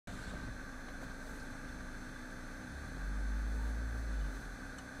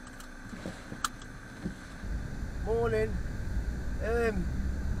Morning. There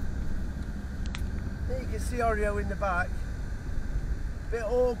you can see Oreo in the back. Bit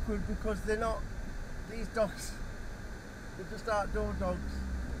awkward because they're not, these dogs, they're just outdoor dogs.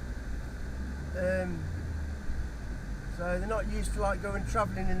 So they're not used to like going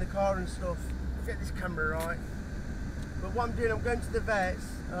travelling in the car and stuff. Get this camera right. But what I'm doing, I'm going to the vets,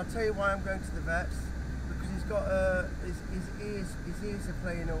 and I'll tell you why I'm going to the vets. Because he's got his ears are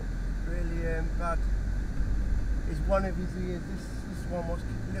playing up really bad. Is one of his ears. This one was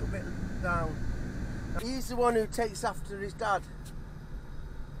a little bit down. He's the one who takes after his dad.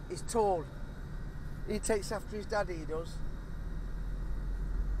 He's tall. He takes after his daddy, he does.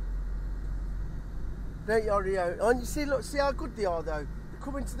 Don't you, Oreo? And you see, look, see how good they are though. They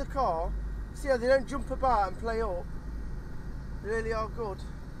come into the car. See how they don't jump about and play up. They really are good.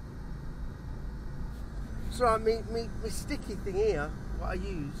 So right, me sticky thing here, what I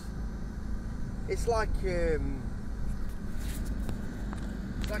use, it's like a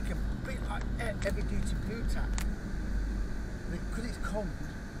bit like heavy duty blue tack. Because it's cold,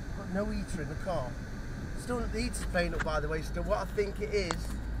 I've got no heater in the car. Still, the heater's playing up by the way. Still, what I think it is,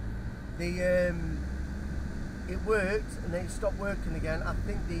 it worked and then it stopped working again. I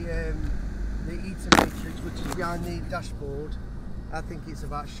think the heater matrix, which is behind the dashboard, I think it's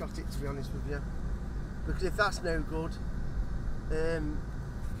about shot it, to be honest with you. Because if that's no good,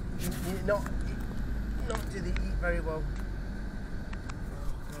 not do they eat very well.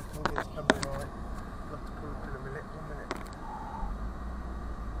 Oh, I can't get this camera right. I'll have to pull up in a minute. 1 minute.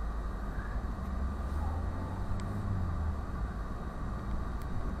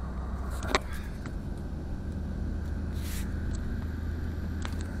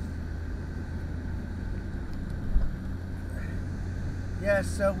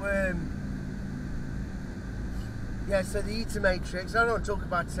 So the heater matrix, I don't want to talk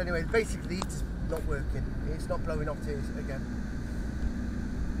about this anyway, basically the heater's not working, it's not blowing off tears again.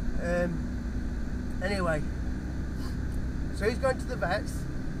 Anyway, so he's going to the vets,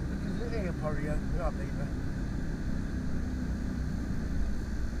 because here Oreo, you're baby.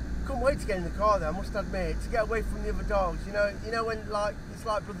 Couldn't wait to get in the car though, I must admit, to get away from the other dogs. You know when like it's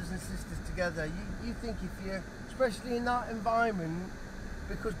like brothers and sisters together. You think if you, especially in that environment,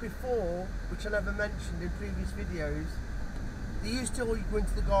 because before, which I never mentioned in previous videos, they used to all go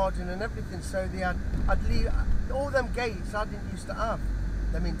into the garden and everything, so I'd leave all them gates I didn't used to have,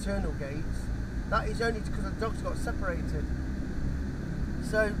 them internal gates. That is only because the dogs got separated.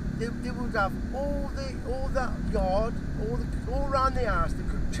 So they would have all that yard, all around the house. They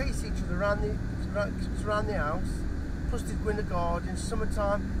could chase each other around the house. Plus they'd go in the garden,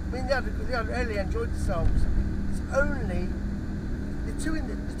 summertime. I mean, they really enjoyed themselves. It's only the two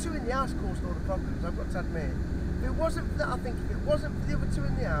in the house caused all the problems, I've got to admit. If it wasn't for that, I think if it wasn't for the other two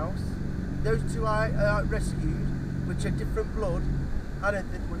in the house, those two I rescued, which are different blood, I don't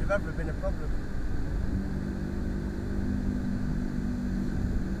think would have ever been a problem.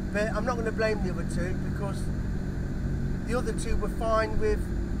 But I'm not going to blame the other two, because the other two were fine with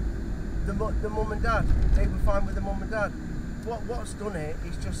the mum and dad. They were fine with the mum and dad. What's done it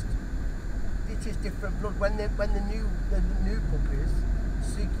is just, it is different blood. When the new puppies,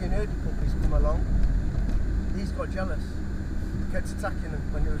 Suki and Erdy puppies come along, these got jealous, kept attacking them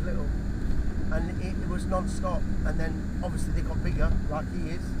when they was little, and it was non-stop. And then obviously they got bigger, like he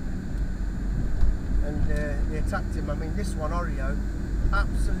is, and they attacked him. I mean, this one, Oreo,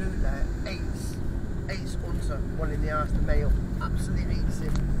 absolutely hates Hunter, one in the house, the male, absolutely hates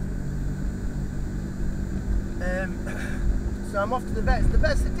him. So I'm off to the vets. The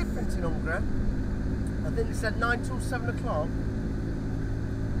vets are different in Hungary. I think they said 9 till 7 o'clock.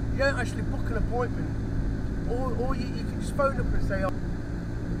 You don't actually book an appointment, or you can just phone up and say, oh,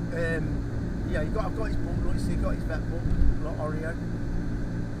 yeah, I've got his book. Look, you see, got his vet book, like Oreo.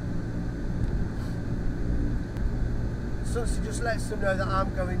 So she just lets them know that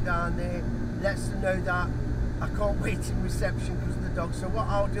I'm going down there, lets them know that I can't wait in reception because of the dog. So what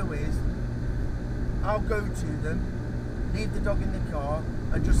I'll do is, I'll go to them, leave the dog in the car,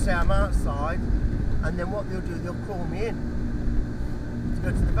 and just say I'm outside, and then what they'll do, they'll call me in to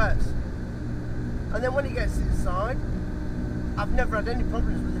go to the vets. And then when he gets inside, I've never had any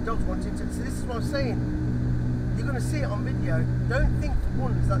problems with the dogs wanting to. So this is what I'm saying. You're going to see it on video. Don't think for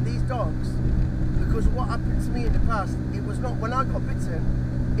once that these dogs, because of what happened to me in the past, it was not, when I got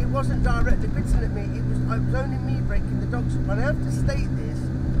bitten, it wasn't directly bitten at me, it was only me breaking the dogs up. And I have to state this,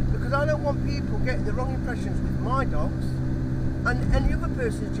 because I don't want people getting the wrong impressions with my dogs and any other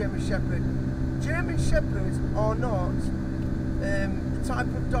person's German Shepherd. German Shepherds are not the type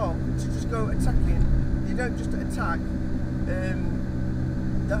of dog to just go attacking. They don't just attack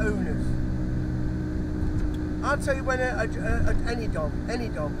the owners. I'll tell you when any dog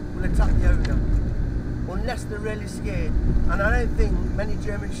will attack the owner, unless they're really scared. And I don't think many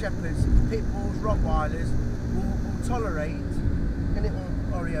German Shepherds, Pit Bulls, Rottweilers will tolerate, and it will,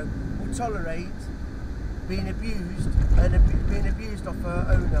 Oreo, will tolerate being abused and being abused off her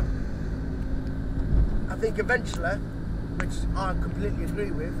owner. I think eventually, which I completely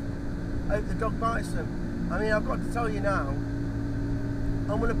agree with, I hope the dog bites them. I mean, I've got to tell you now,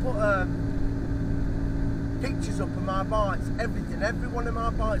 I'm going to put pictures up of my bites, everything, every one of my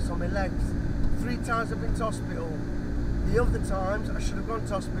bites on my legs. 3 times I've been to hospital. The other times I should have gone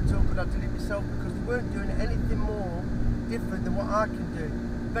to hospital, but I did it myself because they weren't doing anything more different than what I can do.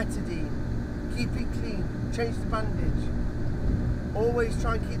 Betadine, keep it clean, change the bandage. Always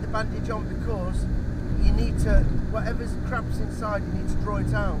try and keep the bandage on because you need to, whatever's crap's inside, you need to draw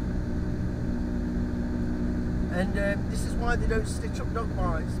it out. And this is why they don't stitch up dog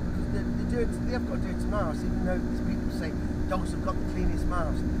bites, because they have got to do it to mouse, even though people say dogs have got the cleanest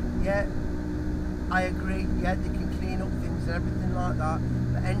mouse. Yeah, I agree, yeah, they can clean up things and everything like that,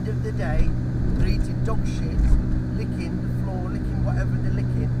 but end of the day, they're eating dog shit, licking the floor, licking whatever they're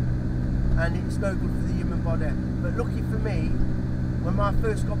licking, and it's no good for the human body. But lucky for me, when I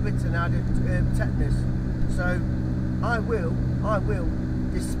first got bitten, I had tetanus. So I will,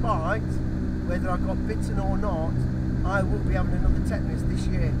 despite whether I got bitten or not, I will be having another tetanus this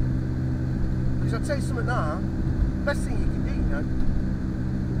year. Because I'll tell you something now, best thing you can do, you know,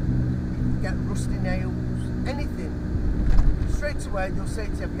 you can get rusty nails, anything. Straight away they'll say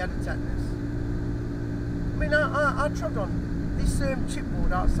to you, have you had a tetanus? I mean, I trod on this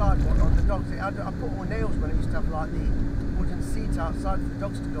chipboard outside on the dogs. I put all nails when I used to have like the wooden seat outside for the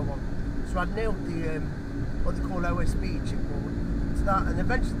dogs to go on. So I nailed the what they call OSB chipboard to that, and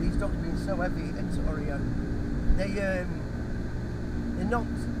eventually these dogs being so heavy into Oreo, they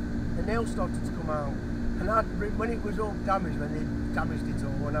knocked, the nails started to come out, and when it was all damaged, when they damaged it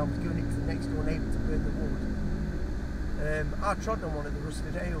all, when I was giving it to the next door neighbour to burn the wood, I trod on one of the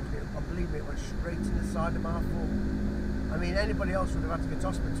rusted nails. I believe me, it went straight in the side of my foot. I mean, anybody else would have had to go to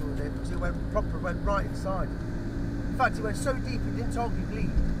hospital with it because it went right inside. In fact, it went so deep it didn't hardly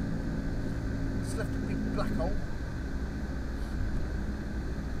bleed. It just left a big black hole.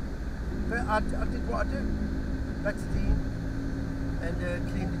 But I did what I do, betadine, and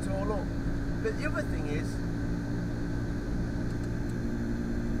cleaned it all up. But the other thing is,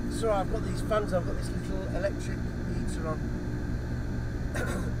 so I've got these fans, I've got this little electric heater on.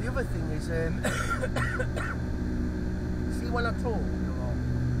 The other thing is, see when I talk,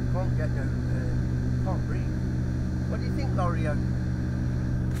 can't get no, can't breathe. What do you think, Oreo?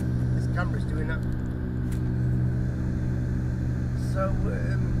 This camera's doing that. So,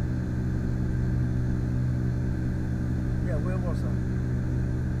 yeah, where was I?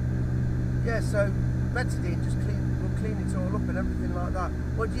 Yeah, so betadine just will clean it all up and everything like that.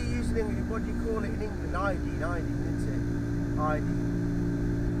 What do you use in England? What do you call it in England? Iodine, isn't it?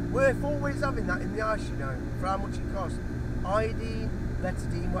 Iodine. Worth always having that in the ice, you know, for how much it costs. Iodine,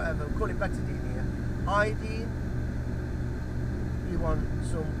 betadine, whatever. We'll call it betadine here. Iodine. You want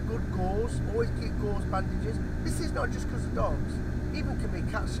some good gauze. Always keep gauze bandages. This is not just because of dogs. Even can be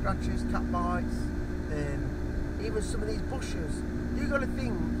cat scratches, cat bites, even some of these bushes. You got to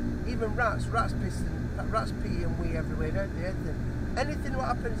think, even rats pee and wee everywhere, don't they? Anything what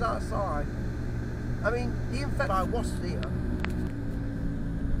happens outside. I mean, the infected by wasps here.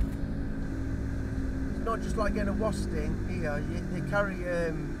 It's not just like getting a wasp sting here. They carry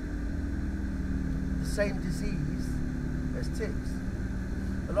the same disease as ticks.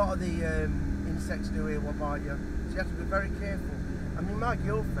 A lot of the insects do here will bite you, so you have to be very careful. I mean, my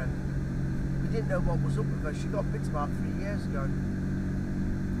girlfriend, we didn't know what was up with her. She got bit about 3 years ago.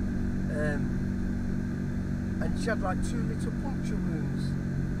 And she had like 2 little puncture wounds.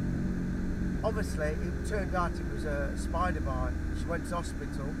 Obviously, it turned out it was a spider bite. She went to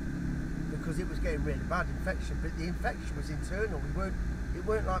hospital because it was getting really bad infection, but the infection was internal. It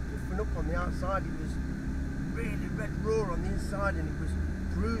weren't like puffing up on the outside. It was really red raw on the inside, and it was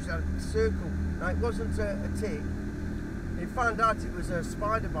bruised out of a circle. Now, it wasn't a tick. They found out it was a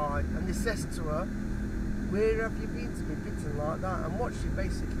spider bite, and they said to her, "Where have you been to be bitten like that?" And what she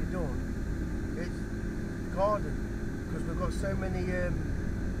basically done is garden, because we've got so many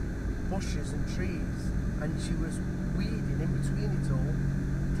bushes and trees, and she was weeding in between it all.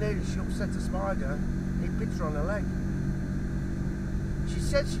 Clearly she upset a spider, and it bit her on her leg. She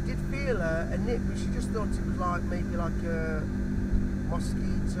said she did feel a nip, but she just thought it was like maybe like a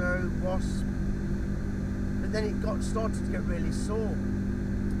mosquito, wasp. But then it started to get really sore,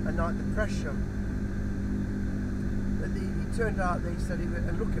 and like the pressure. But it turned out they said,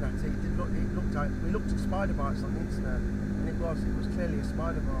 and looking at it, we looked at spider bites on the internet, and it was clearly a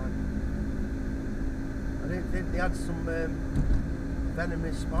spider bite. I don't think they had some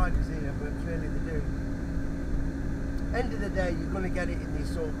venomous spiders here, but clearly they do. End of the day, you're going to get it in these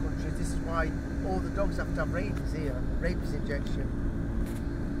sort of countries. This is why all the dogs have to have rabies here, rabies injection.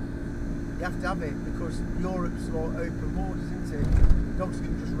 You have to have it because Europe's all open borders, isn't it? Dogs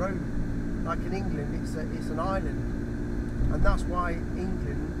can just roam. Like in England, it's an island, and that's why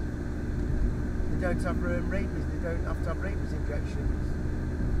England, they don't have rabies. They don't have to have rabies injections.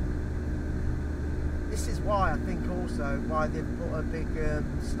 This is why I think also why they've put a big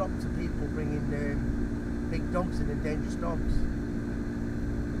stop to people bringing big dogs in and dangerous dogs.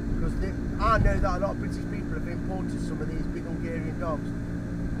 Because I know that a lot of British people have imported some of these big Hungarian dogs.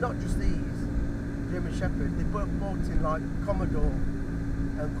 Not just these, German Shepherd. They brought in like Commodore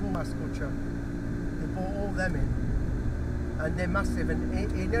and Kulturmaskutcher. They brought all them in. And they're massive. And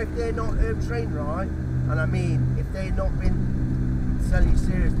you know, if they're not trained right, and I mean, if they've not been selling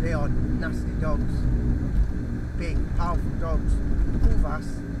serious, they are nasty dogs. Big, powerful dogs. Kulvas.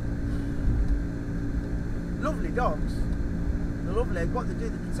 Lovely dogs. They're lovely. What they do,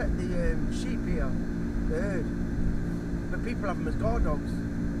 they protect the sheep here, the herd. But people have them as guard dogs.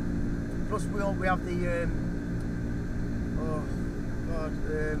 Plus, we have the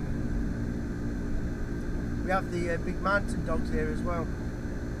we have the big mountain dogs here as well,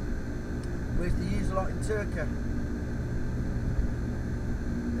 which they use a lot in Turkey.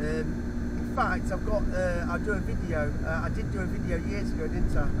 In fact, I've got I do a video. I did do a video years ago,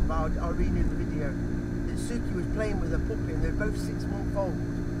 didn't I? About I'll renew the video. Suki was playing with a puppy, and they're both 6-month-old.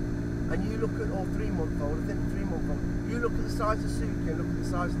 And you look at, or 3-month-old, I think 3-month-old. You look at the size of Suki and look at the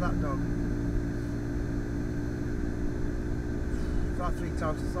size of that dog. It's like 3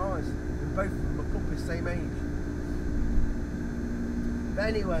 times the size. And both of them are puppies, same age. But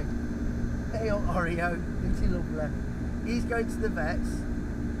anyway, hey old Oreo, isn't he lovely? He's going to the vets,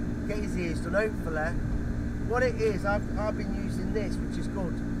 get his ears done, hopefully. What it is, I've been using this, which is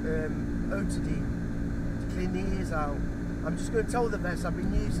good, Otidine. Clean the ears out. I'm just going to tell the vets I've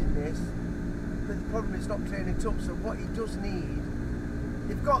been using this, but the problem is not clearing it up. So what he does need,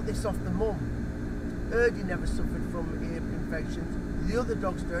 they've got this off the mum. Erdy never suffered from ear infections. The other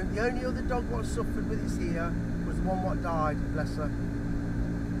dogs don't. The only other dog what suffered with his ear was the one what died. Bless her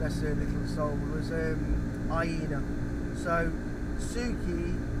little soul. Was Hyena. So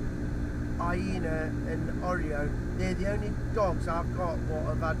Suki, Hyena, and Oreo, they're the only dogs I've got what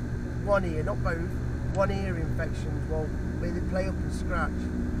have had one ear, not both. One ear infections, well, where they play up and scratch,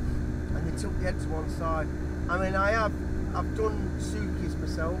 and they took the head to one side. I mean, I've done Suki's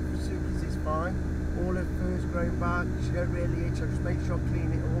myself. Suki's is fine. All her fur's grown back. She don't really itch. I just make sure I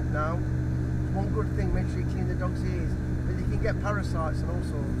clean it up now. It's one good thing. Make sure you clean the dog's ears, but they can get parasites and all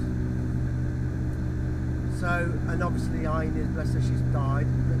sorts. So, and obviously, Aina's, bless her, she's died.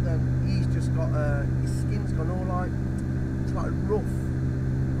 But then he's just got his skin's gone all like, it's like rough,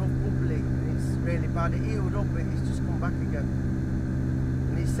 bubbly. Really bad. It healed up, but he's just come back again,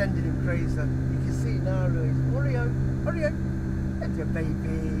 and he's sending him crazy. You can see it now, Louise. Oreo, that's your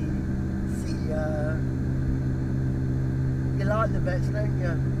baby. See ya. You like the vets, don't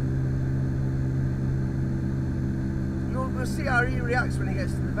you? We'll see how he reacts when he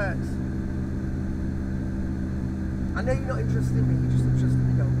gets to the vets. I know you're not interested in me, you're just interested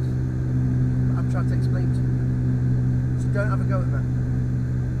in the dogs. But I'm trying to explain to you. So don't have a go at me.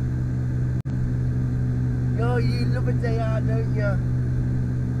 Oh, you love a day out, don't you? A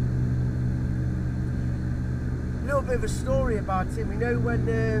little bit of a story about him. You know, when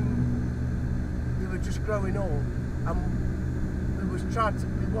we were just growing up, and we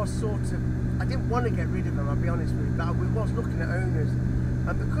was sort of, I didn't want to get rid of him, I'll be honest with you, but we was looking at owners,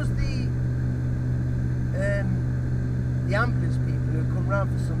 and because the ambulance people who come round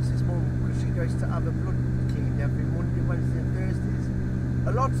for Sunset's mum, because she goes to have a blood cleaned every Monday, Wednesday and Thursdays,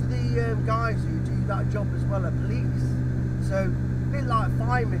 a lot of the guys who do that job as well are police. So a bit like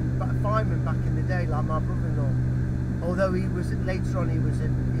firemen back in the day, like my brother-in-law. Although he was later on, he was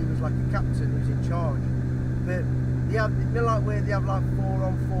like a captain, he was in charge. But they have, you know, like where they have like 4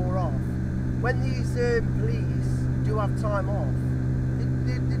 on 4 off. When these police do have time off,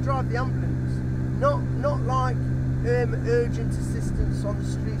 they drive the ambulance. Not like urgent assistance on the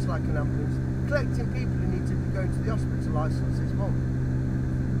streets like an ambulance. Collecting people who need to be going to the hospital like his mum.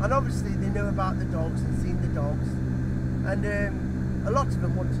 And obviously they know about the dogs and seen the dogs, and a lot of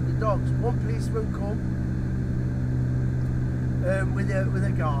them wanted the dogs. One policeman come with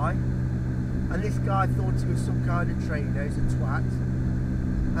a guy, and this guy thought he was some kind of trainer, he's a twat,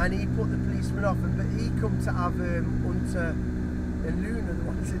 and he put the policeman off, but he come to have Hunter and Luna, the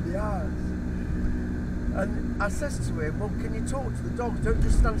ones in the house. And I says to him, well, can you talk to the dogs? Don't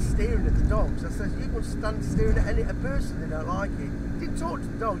just stand staring at the dogs. I says, you can stand staring at a person they don't like it. Didn't talk to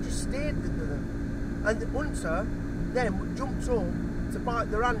the dogs, just stared at them. And Hunter then jumped up to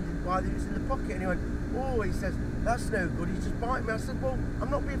bite their hand while he was in the pocket, and he went, oh, he says, that's no good, he's just biting me. I said, well, I'm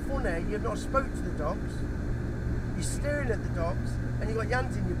not being funny, you've not spoke to the dogs. You're staring at the dogs, and you've got your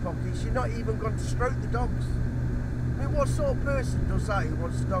hands in your pockets, you're not even going to stroke the dogs. I mean, what sort of person does that who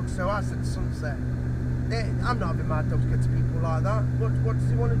wants the dogs? So I said to Sunset, I'm not having my dogs get to people like that. What does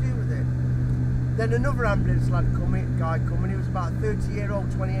he want to do with it? Then another ambulance guy coming, he was about 30-year-old,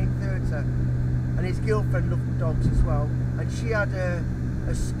 28, 30, and his girlfriend loved dogs as well, and she had a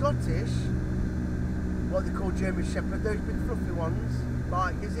Scottish, what they call German Shepherd, those big fluffy ones.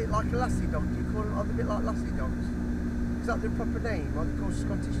 Like, is it like a lassie dog? Do you call them? Are they a bit like lassie dogs? Is that their proper name? Are they called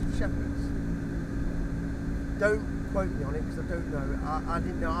Scottish Shepherds? Don't quote me on it because I don't know. I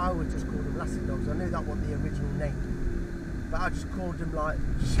didn't know. I would just call them lassie dogs. I knew that wasn't the original name, but I just called them like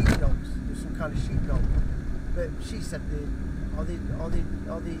sheepdogs. There's some kind of sheepdog. But she said are the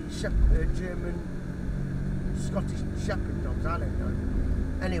shepherd, German Scottish Shepherd dogs? I don't know.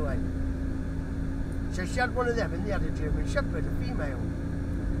 Anyway. So she had one of them, and they had a German Shepherd, a female.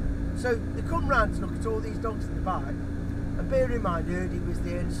 So they come round to look at all these dogs in the back, and bear in mind, Erdy was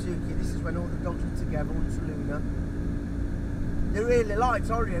there and Suki. This is when all the dogs were together, and Luna. They really liked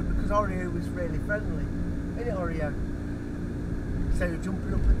Oreo because Oreo was really friendly, ain't it, Oreo? So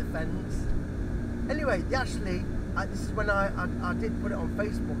jumping up at the fence. Anyway, they actually, this is when I did put it on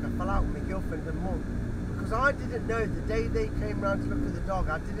Facebook. I fell out with my girlfriend and mum because I didn't know the day they came round to look at the dog.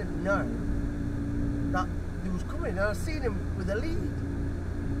 I didn't know that he was coming, and I seen him with a lead.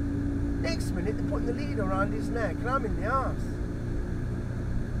 Next minute they're putting the lead around his neck, and I'm in the arse.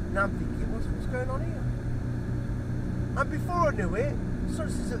 And I'm thinking, what's going on here? And before I knew it,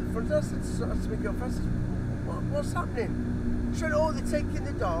 Sunset's at the front. I said to my girlfriend, what's happening? She said, oh, they're taking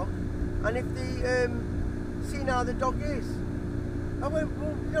the dog, and if they seen how the dog is. I went,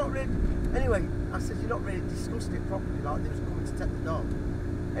 well, you're not really. Anyway, I said, you're not really discussed it properly, like they was coming to take the dog.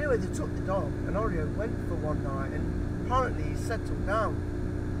 Anyway, they took the dog, and Oreo went for one night, and apparently he settled down.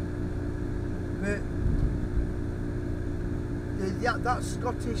 But that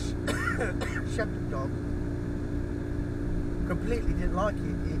Scottish Shepherd dog completely didn't like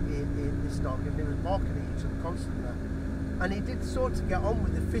this dog, and they was barking at each other constantly. And he did sort of get on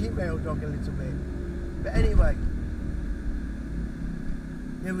with the female dog a little bit. But anyway,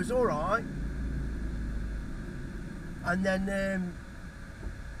 it was all right. And then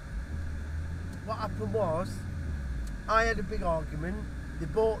what happened was, I had a big argument. They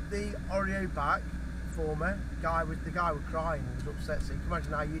bought the Oreo back for me. The guy was crying. He was upset. So you can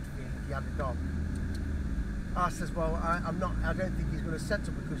imagine how you'd feel if you had a dog. I says, well, I don't think he's going to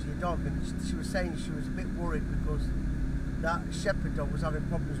settle because of your dog. And she was saying she was a bit worried because that shepherd dog was having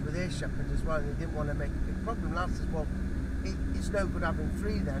problems with their shepherd as well, and they didn't want to make a big problem. And I says, well, it's no good having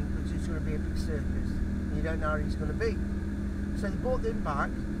three then, because it's going to be a big circus, and you don't know how he's going to be. So they bought them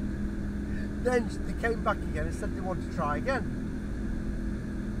back. Then they came back again and said they wanted to try again.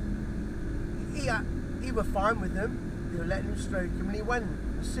 He was fine with them. They were letting him stroke him, and he went.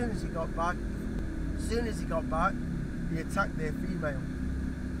 As soon as he got back, he attacked their female.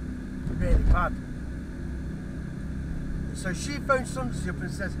 Really bad. So she phoned Sunday up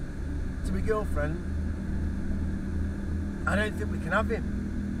and says to my girlfriend, I don't think we can have him.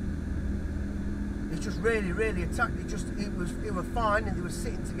 He just really, really attacked. He was fine, and they were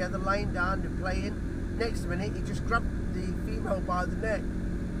sitting together, laying down and playing. Next minute, he just grabbed the female by the neck.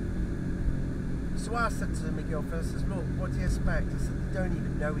 So I said to my girlfriend, I says, look, what do you expect? I said, they don't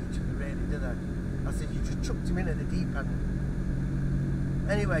even know each other really, do they? I said, you just chucked him in at the deep end.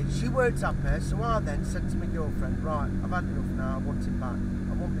 Anyway, she weren't happy, so I then said to my girlfriend, right, I've had enough now, I want him back.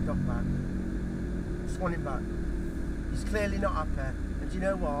 I want the dog back. Just want him back. He's clearly not happy, and do you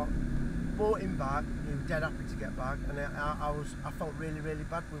know what? Bought him back, he was dead happy to get back, and I felt really, really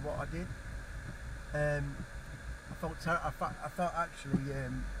bad with what I did. I felt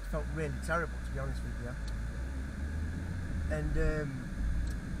really terrible, to be honest with you. And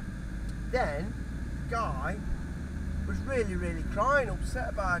then the guy was really, really crying, upset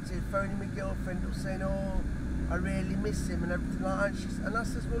about it, phoning my girlfriend up saying, oh, I really miss him and everything like that. And I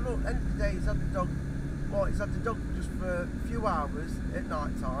says, well, look, end of the day, he's had the dog just for a few hours at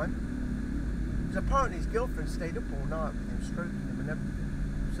night time. Because apparently his girlfriend stayed up all night with him, stroking him and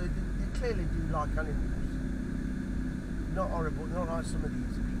everything. So they clearly do like animals. Not horrible, not like some of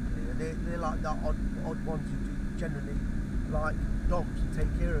these people here. They're like that odd ones who do generally like dogs and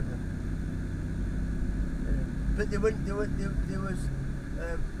take care of them. But they was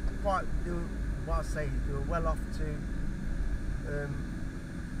quite, what I say, they were well off to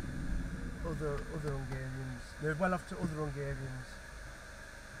other Hungarians. They were well off to other Hungarians.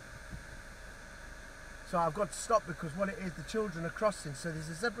 So I've got to stop because what it is, the children are crossing. So there's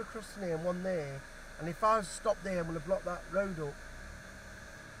a zebra crossing here and one there. And if I stop there, I'm going to block that road up.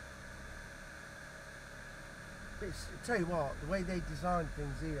 But I tell you what, the way they design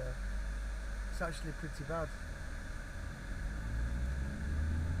things here, it's actually pretty bad.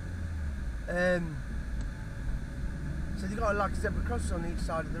 So they've got like a zebra crossing on each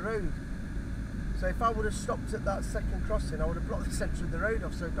side of the road. So if I would have stopped at that second crossing, I would have blocked the centre of the road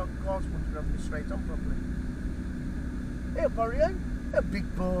off so cars wouldn't have been straight on properly. Hey up, Oreo, a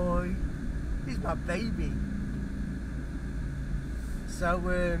big boy. He's my baby. So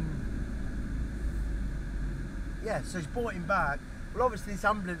yeah, so he's brought him back. Well, obviously this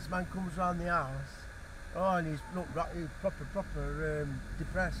ambulance man comes round the house. Oh, and he's proper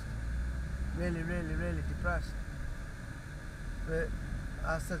depressed. Really depressed. But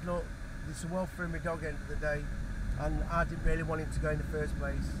I said, look, it's well for my dog end of the day, and I didn't really want him to go in the first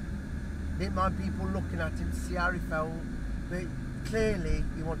place. Didn't mind people looking at him to see how he felt, but clearly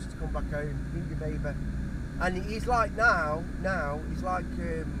he wanted to come back home, didn't you, baby? And he's like now he's like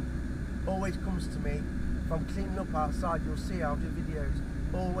always comes to me. If I'm cleaning up outside, you'll see I'll do videos.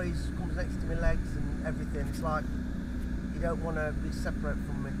 Always comes next to my legs and everything. It's like you don't want to be separate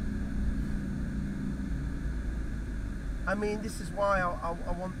from me. I mean, this is why I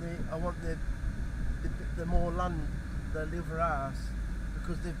want the more land, the liver house,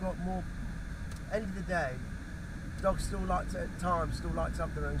 because they've got more. End of the day, dogs still like to, at times,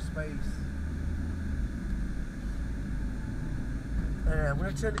 have their own space. I'm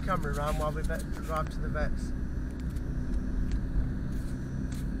going to turn the camera around while we drive to the vets.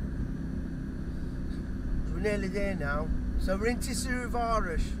 We're nearly there now. So we're in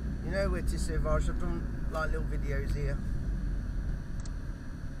Tiszaújváros. You know where Tiszaújváros. I've done like little videos here.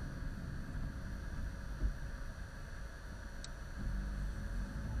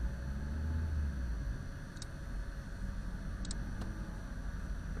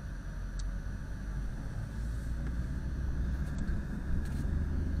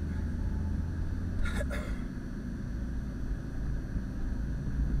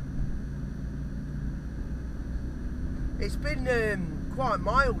 It's been quite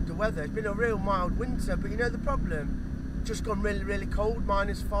mild, the weather. It's been a real mild winter, but you know the problem? It's just gone really cold,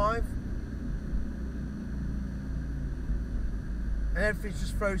 -5. And everything's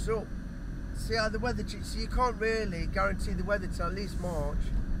just froze up. See how the weather, so you can't really guarantee the weather till at least March.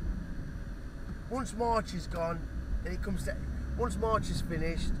 Once March is gone, and it comes to, once March is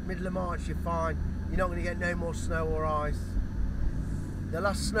finished, middle of March, you're fine. You're not going to get no more snow or ice. The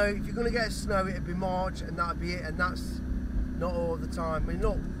last snow, if you're going to get snow, it'll be March, and that'll be it, and that's not all the time. I mean,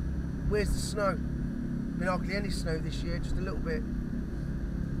 look, where's the snow? Been hardly any snow this year, just a little bit.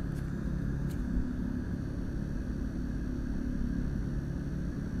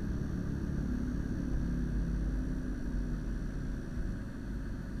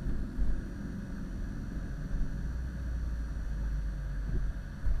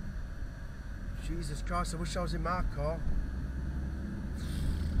 Jesus Christ, I wish I was in my car.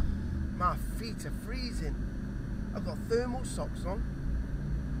 My feet are freezing. I've got thermal socks on.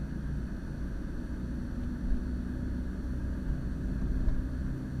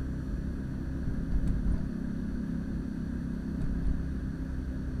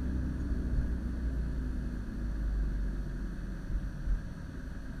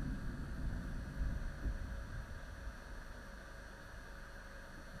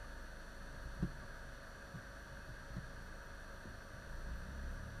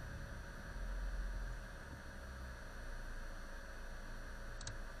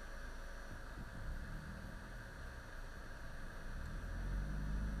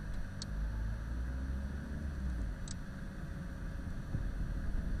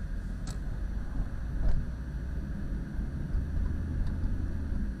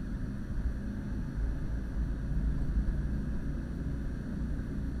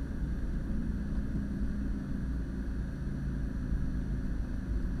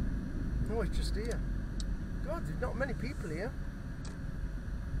 Oh, it's just here. God, there's not many people here.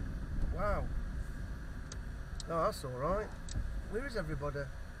 Wow. Oh, that's alright. Where is everybody?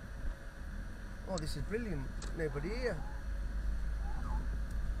 Oh, this is brilliant. Nobody here.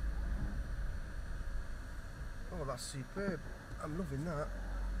 Oh, that's superb. I'm loving that.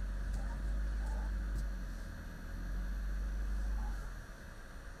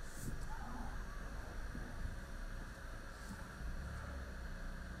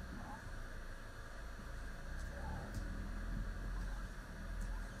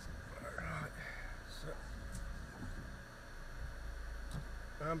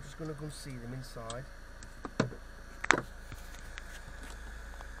 I'm just going to go and see them inside. I'm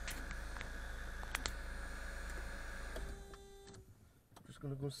just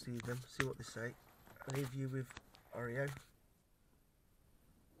going to go and see them, see what they say. I'll leave you with Oreo.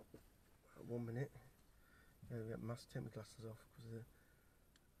 1 minute. Yeah, we get mask. Take my glasses off because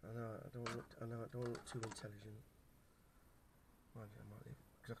I don't want to look too intelligent. Mind you, I might leave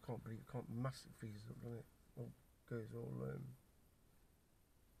because I can't believe it can't massive freezes up, doesn't it? All goes all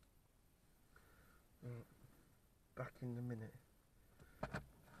back in a minute.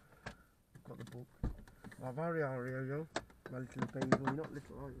 I've got the book. I've Oreo, yo. My little baby. Well, you're not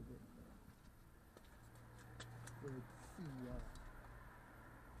little, are you? But see ya.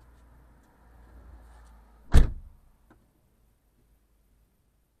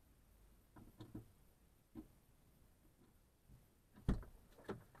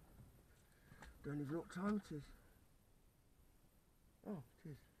 Don't even know what time it is. Oh, it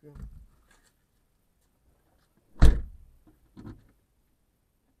is, yeah.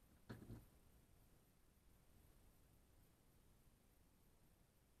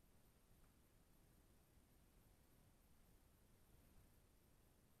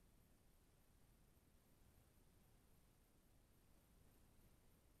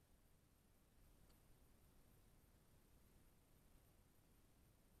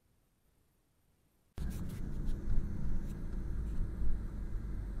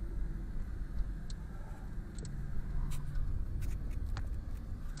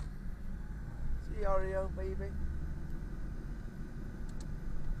 See Oreo, baby.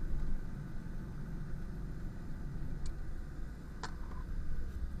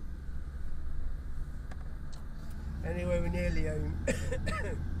 Anyway, we're nearly home. I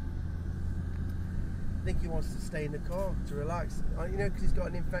think he wants to stay in the car to relax. You know, because he's got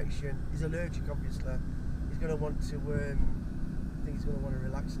an infection. He's allergic, obviously. He's going to want to. I think he's going to want to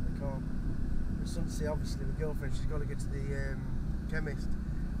relax in the car. My son, see, obviously, my girlfriend, she's got to get to the chemist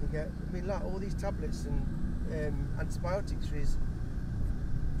and get. I mean, like all these tablets and antibiotics for his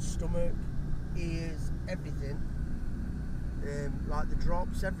stomach, ears, everything. Like the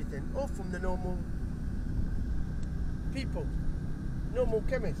drops, everything, all from the normal people, normal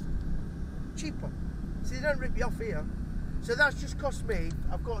chemists, cheaper. See, they don't rip you off here. So that's just cost me.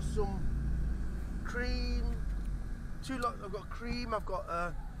 I've got some cream, I've got cream, I've got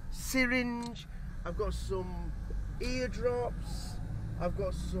a syringe, I've got some eardrops, I've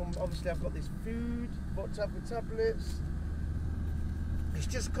got some, obviously I've got this food, got tablets. It's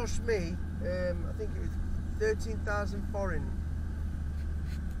just cost me, I think it was 13,000 foreign,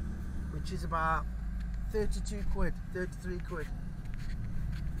 which is about 32 quid, 33 quid.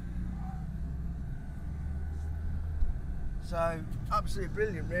 So, absolutely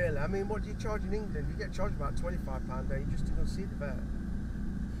brilliant, really. I mean, what do you charge in England? You get charged about £25, don't you, just to go see the vet.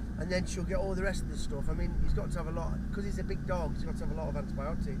 And then she'll get all the rest of this stuff. I mean, he's got to have a lot, because he's a big dog, he's got to have a lot of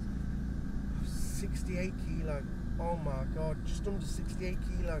antibiotics. 68 kilo. Oh my God, just under 68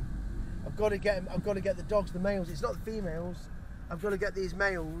 kilo. I've got to get him, I've got to get the dogs, the males. It's not the females. I've got to get these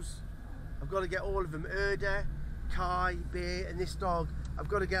males. I've got to get all of them, Erda, Kai, Beer, and this dog. I've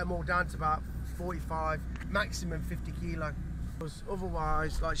got to get them all down to about 45, maximum 50 kilo. Because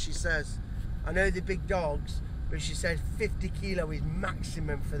otherwise, like she says, I know they're big dogs, but she said 50 kilo is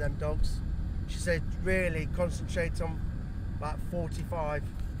maximum for them dogs. She said really concentrate on about 45,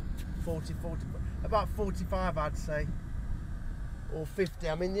 40, about 45 I'd say, or 50.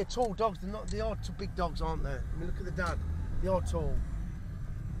 I mean, they're tall dogs, they are too big dogs, aren't they? I mean, look at the dad, they are tall.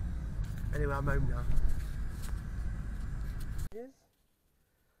 Anyway, I'm home now. Yes.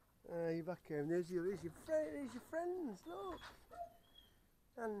 You're back home. There's your friends. Look.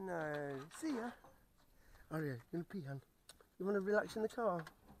 And see ya. Oh yeah, you're gonna pee, Han. You want to relax in the car?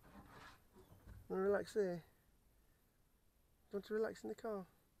 You want to relax there? You want to relax in the car?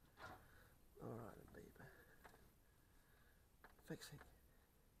 All right, then, baby. Fix it.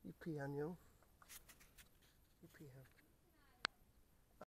 You pee, Han, yo. You pee, Han.